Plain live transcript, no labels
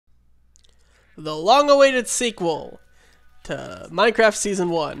The long-awaited sequel to Minecraft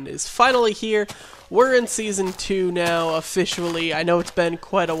Season 1 is finally here. We're in Season 2 now, officially. I know it's been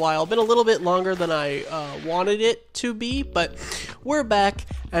quite a while. Been a little bit longer than I wanted it to be, but we're back,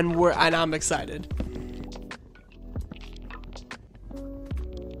 and I'm excited.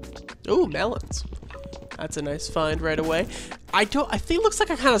 Ooh, melons. That's a nice find right away. I think it looks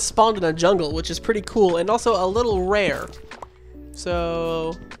like I kind of spawned in a jungle, which is pretty cool, and also a little rare.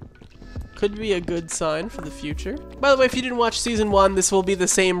 So, could be a good sign for the future. By the way, if you didn't watch Season 1, this will be the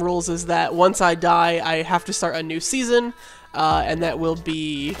same rules as that. Once I die, I have to start a new season, and that will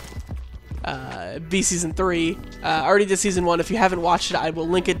be Season 3. I already did Season 1. If you haven't watched it, I will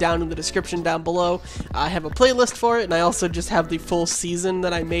link it down in the description down below. I have a playlist for it, and I also just have the full season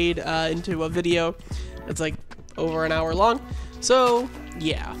that I made into a video. It's like over an hour long. So,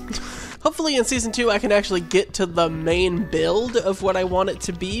 yeah. Hopefully in Season 2 I can actually get to the main build of what I want it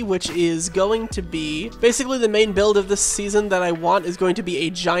to be, which is going to be... Basically the main build of this season that I want is going to be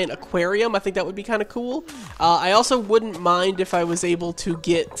a giant aquarium. I think that would be kind of cool. I also wouldn't mind if I was able to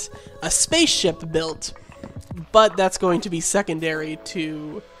get a spaceship built, but that's going to be secondary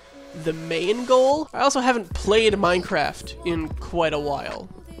to the main goal. I also haven't played Minecraft in quite a while,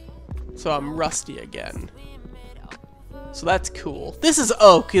 so I'm rusty again. So that's cool. This is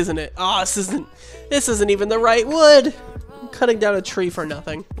oak, isn't it? Oh, this isn't even the right wood. I'm cutting down a tree for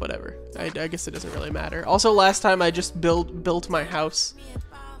nothing. Whatever. I guess it doesn't really matter. Also, last time I just built my house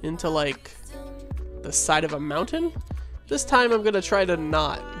into like the side of a mountain. This time I'm gonna try to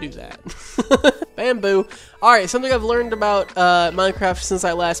not do that. Bamboo. Alright, something I've learned about Minecraft since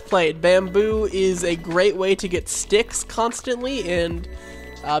I last played. Bamboo is a great way to get sticks constantly, and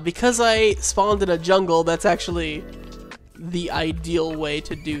because I spawned in a jungle, that's actually the ideal way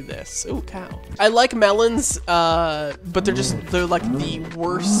to do this. Ooh, cow. I like melons, but they're like the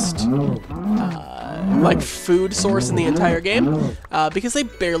worst like food source in the entire game, because they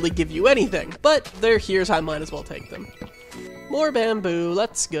barely give you anything. But they're here, so I might as well take them. More bamboo,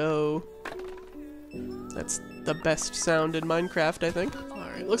 let's go. That's the best sound in Minecraft, I think.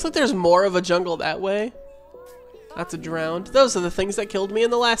 Alright, looks like there's more of a jungle that way. That's a drowned. Those are the things that killed me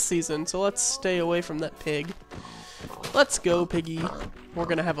in the last season, so let's stay away from that pig. Let's go, piggy. We're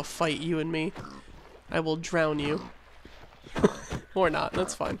gonna have a fight, you and me. I will drown you. Or not,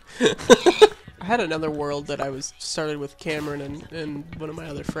 that's fine. I had another world that I started with Cameron and one of my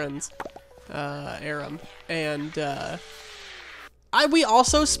other friends, Aram. And we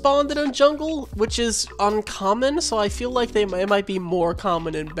also spawned in a jungle, which is uncommon, so I feel like it might be more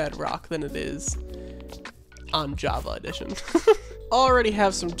common in Bedrock than it is on Java Edition. Already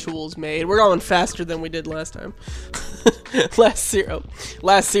have some tools made. We're going faster than we did last time. Last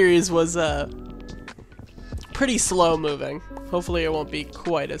series was pretty slow moving. Hopefully it won't be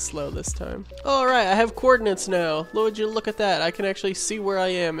quite as slow this time. Alright, I have coordinates now. Would you look at that? I can actually see where I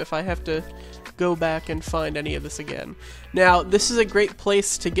am if I have to go back and find any of this again. Now, this is a great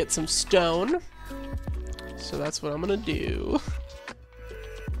place to get some stone. So that's what I'm gonna do.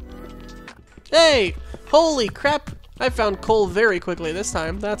 Hey! Holy crap! I found coal very quickly this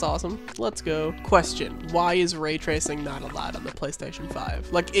time. That's awesome. Let's go. Question. Why is ray tracing not allowed on the PlayStation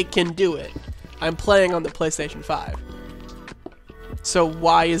 5? Like, it can do it. I'm playing on the PlayStation 5. So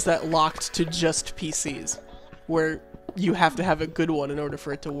why is that locked to just PCs? Where you have to have a good one in order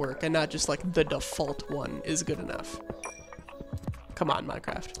for it to work, and not just like the default one is good enough. Come on,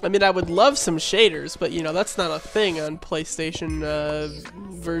 Minecraft. I mean, I would love some shaders, but you know, that's not a thing on PlayStation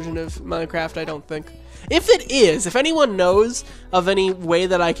version of Minecraft, I don't think. If it is, if anyone knows of any way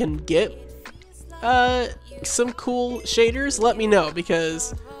that I can get some cool shaders, let me know,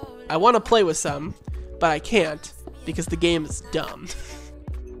 because I want to play with some, but I can't because the game is dumb.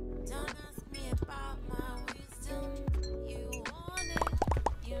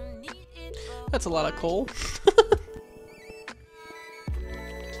 That's a lot of coal.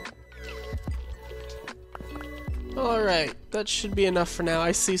 Alright, that should be enough for now.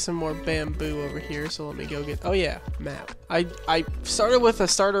 I see some more bamboo over here, so let me go get... Oh yeah, map. I started with a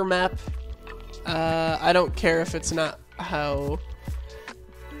starter map. I don't care if it's not how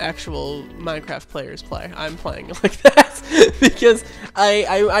actual Minecraft players play. I'm playing it like that because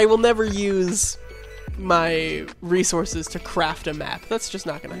I will never use my resources to craft a map. That's just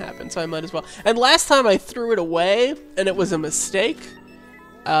not going to happen, so I might as well. And last time I threw it away, and it was a mistake,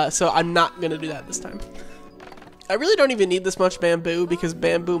 so I'm not going to do that this time. I really don't even need this much bamboo because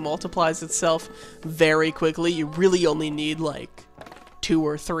bamboo multiplies itself very quickly. You really only need like 2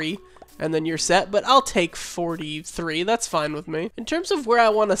 or 3, and then you're set, but I'll take 43. That's fine with me. In terms of where I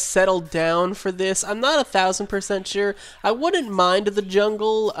want to settle down for this, I'm not 1000% sure. I wouldn't mind the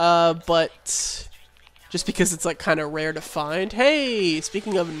jungle, but just because it's like kind of rare to find. Hey,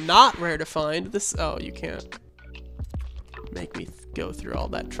 speaking of not rare to find, this, oh, you can't make me go through all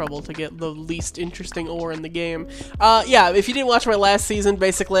that trouble to get the least interesting ore in the game. Yeah, if you didn't watch my last season,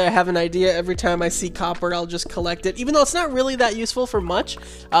 basically I have an idea. Every time I see copper, I'll just collect it, even though it's not really that useful for much,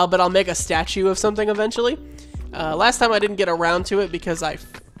 but I'll make a statue of something eventually. Last time I didn't get around to it because I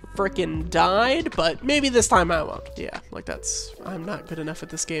frickin' died, but maybe this time I won't. Yeah, like I'm not good enough at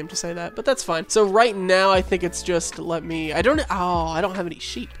this game to say that, but that's fine. So right now I think it's just I don't have any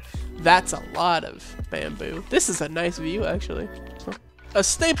sheep. That's a lot of bamboo. This is a nice view, actually. A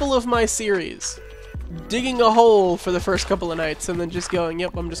staple of my series. Digging a hole for the first couple of nights and then just going,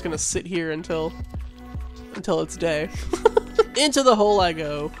 yep, I'm just gonna sit here until it's day. Into the hole I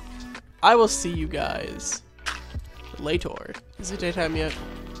go. I will see you guys later. Is it daytime yet?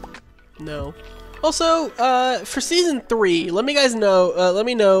 No. Also, for season 3, let me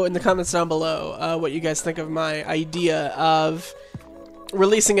know in the comments down below what you guys think of my idea of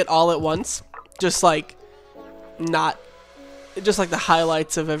releasing it all at once, just like the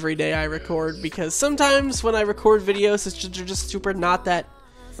highlights of every day I record, because sometimes when I record videos, they're just super not that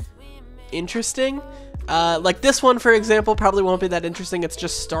interesting. Like this one, for example, probably won't be that interesting. It's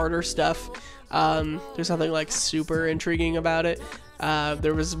just starter stuff. There's nothing like super intriguing about it.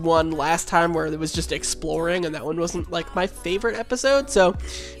 There was one last time where it was just exploring, and that one wasn't like my favorite episode, so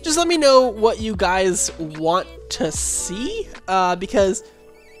just let me know what you guys want to see, because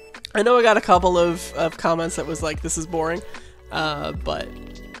I know I got a couple of comments that was like, this is boring, but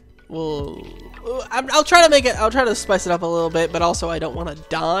I'll try to spice it up a little bit, but also I don't want to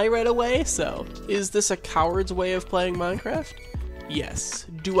die right away. So is this a coward's way of playing Minecraft? Yes.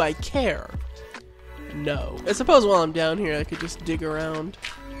 Do I care? No. I suppose while I'm down here I could just dig around,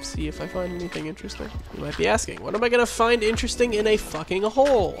 see if I find anything interesting. You might be asking, what am I gonna find interesting in a fucking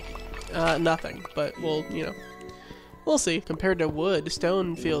hole? Nothing, but we'll see. Compared to wood,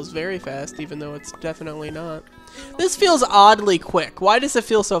 stone feels very fast, even though it's definitely not. This feels oddly quick. Why does it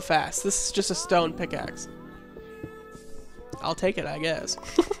feel so fast? This is just a stone pickaxe. I'll take it, I guess.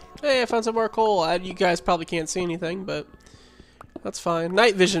 Hey, I found some more coal. You guys probably can't see anything, but that's fine.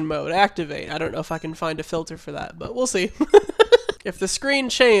 Night vision mode, activate. I don't know if I can find a filter for that, but we'll see. If the screen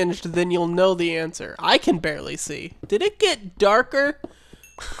changed, then you'll know the answer. I can barely see. Did it get darker?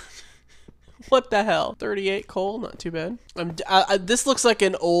 What the hell? 38 coal, not too bad. This looks like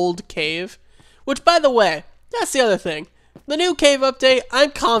an old cave, which, by the way, that's the other thing. The new cave update,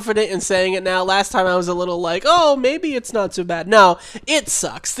 I'm confident in saying it now. Last time I was a little like, oh, maybe it's not so bad. No, it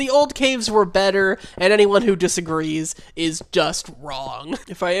sucks. The old caves were better, and anyone who disagrees is just wrong.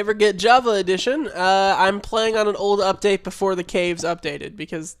 If I ever get Java Edition, I'm playing on an old update before the caves updated,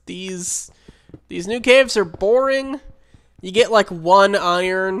 because these new caves are boring. You get like 1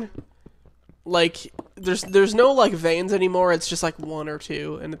 iron. Like there's no like veins anymore. It's just like 1 or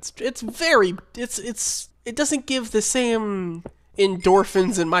 2, and it doesn't give the same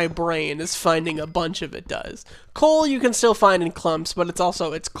endorphins in my brain as finding a bunch of it does. Coal you can still find in clumps, but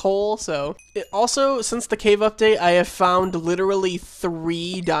it's coal. So it also, since the cave update, I have found literally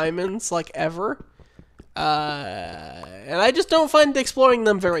 3 diamonds like ever, and I just don't find exploring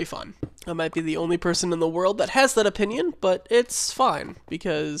them very fun. I might be the only person in the world that has that opinion, but it's fine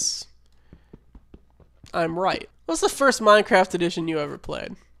because I'm right. What's the first Minecraft edition you ever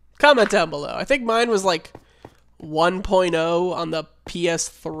played? Comment down below. I think mine was like 1.0 on the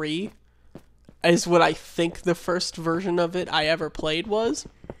PS3 is what I think the first version of it I ever played was.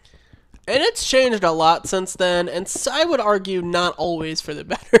 And it's changed a lot since then, and so I would argue not always for the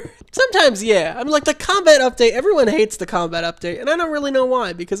better. Sometimes, yeah. I mean, like the combat update, everyone hates the combat update, and I don't really know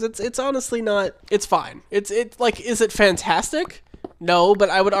why, because it's honestly not, it's fine. It's like, is it fantastic? No, but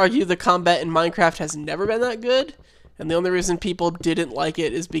I would argue the combat in Minecraft has never been that good. And the only reason people didn't like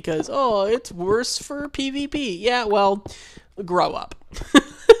it is because, oh, it's worse for PvP. Yeah, well, grow up.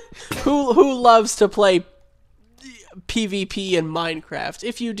 Who loves to play PvP in Minecraft?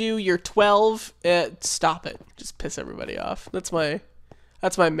 If you do, you're 12. Stop it. Just piss everybody off. That's my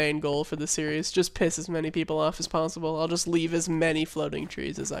main goal for the series. Just piss as many people off as possible. I'll just leave as many floating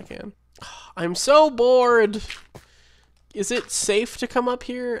trees as I can. I'm so bored. Is it safe to come up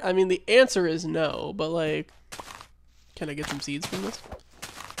here? I mean, the answer is no, but like, can I get some seeds from this?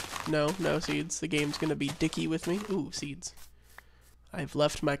 No, no seeds. The game's gonna be dicky with me. Ooh, seeds. I've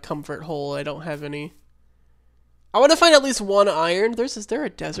left my comfort hole. I don't have any. I want to find at least 1 iron. Is there a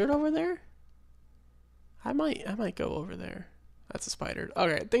desert over there? I might go over there. That's a spider.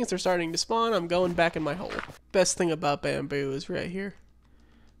 Okay, things are starting to spawn. I'm going back in my hole. Best thing about bamboo is right here.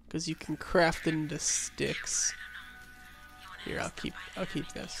 Because you can craft it into sticks. Here, I'll keep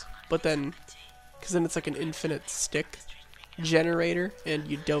this. But then, because then it's like an infinite stick generator, and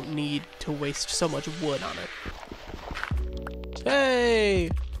you don't need to waste so much wood on it.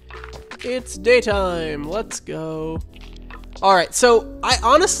 Hey! It's daytime! Let's go. Alright, so I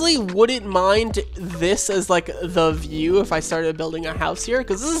honestly wouldn't mind this as like the view if I started building a house here,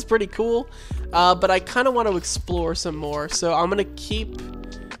 because this is pretty cool, but I kind of want to explore some more, so I'm going to keep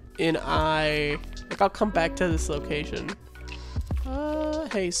an eye, like I'll come back to this location.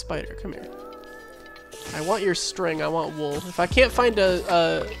 Hey spider, come here. I want your string, I want wool. If I can't find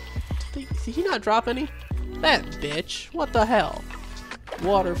did he not drop any? That bitch, what the hell?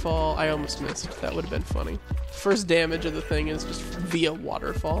 Waterfall, I almost missed, that would have been funny. First damage of the thing is just via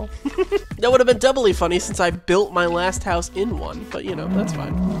waterfall. That would have been doubly funny since I built my last house in one, but you know, that's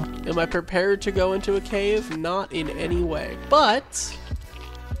fine. Am I prepared to go into a cave? Not in any way. But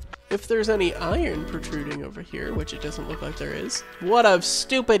if there's any iron protruding over here, which it doesn't look like there is. What a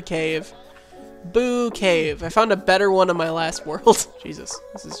stupid cave. Boo cave. I found a better one in my last world. Jesus,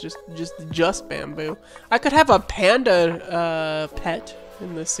 this is just bamboo. I could have a panda pet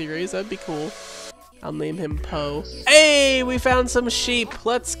in this series. That'd be cool. I'll name him Poe. Hey, we found some sheep.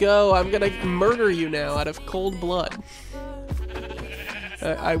 Let's go. I'm gonna murder you now out of cold blood.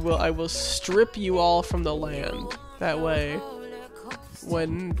 I will strip you all from the land. That way,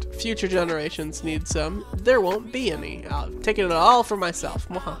 when future generations need some, there won't be any. I'll take it all for myself.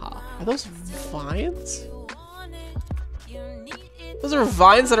 Mwahaha. Are those vines? Those are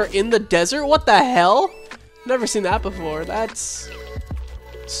vines that are in the desert? What the hell? Never seen that before. That's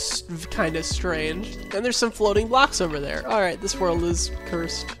kind of strange. And there's some floating blocks over there. Alright, this world is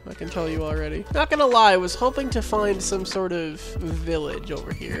cursed. I can tell you already. Not gonna lie, I was hoping to find some sort of village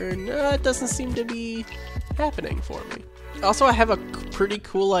over here, and it doesn't seem to be happening for me. Also, I have a pretty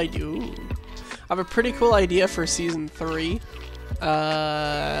cool idea. Ooh. I have a pretty cool idea for season 3.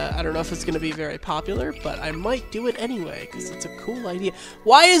 I don't know if it's going to be very popular, but I might do it anyway, because it's a cool idea.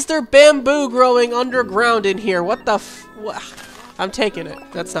 Why is there bamboo growing underground in here? What the I'm taking it.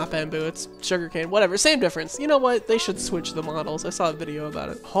 That's not bamboo, it's sugarcane. Whatever, same difference. You know what? They should switch the models. I saw a video about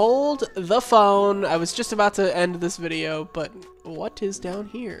it. Hold the phone. I was just about to end this video, but what is down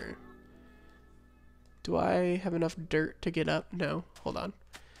here? Do I have enough dirt to get up? No. Hold on.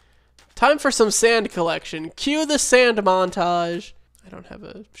 Time for some sand collection. Cue the sand montage. I don't have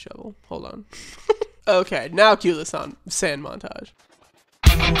a shovel. Hold on. Okay, now cue the sand montage.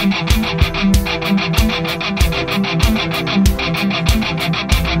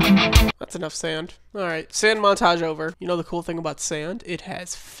 That's enough sand. Alright, sand montage over. You know the cool thing about sand? It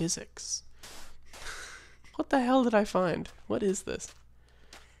has physics. What the hell did I find? What is this?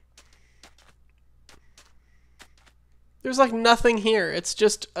 There's like nothing here. It's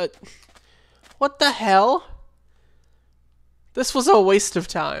just a... What the hell? This was a waste of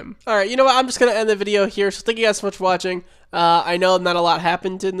time. Alright, you know what? I'm just going to end the video here. So thank you guys so much for watching. I know not a lot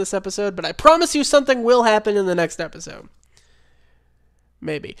happened in this episode, but I promise you something will happen in the next episode.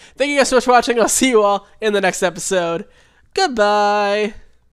 Maybe. Thank you guys so much for watching. I'll see you all in the next episode. Goodbye.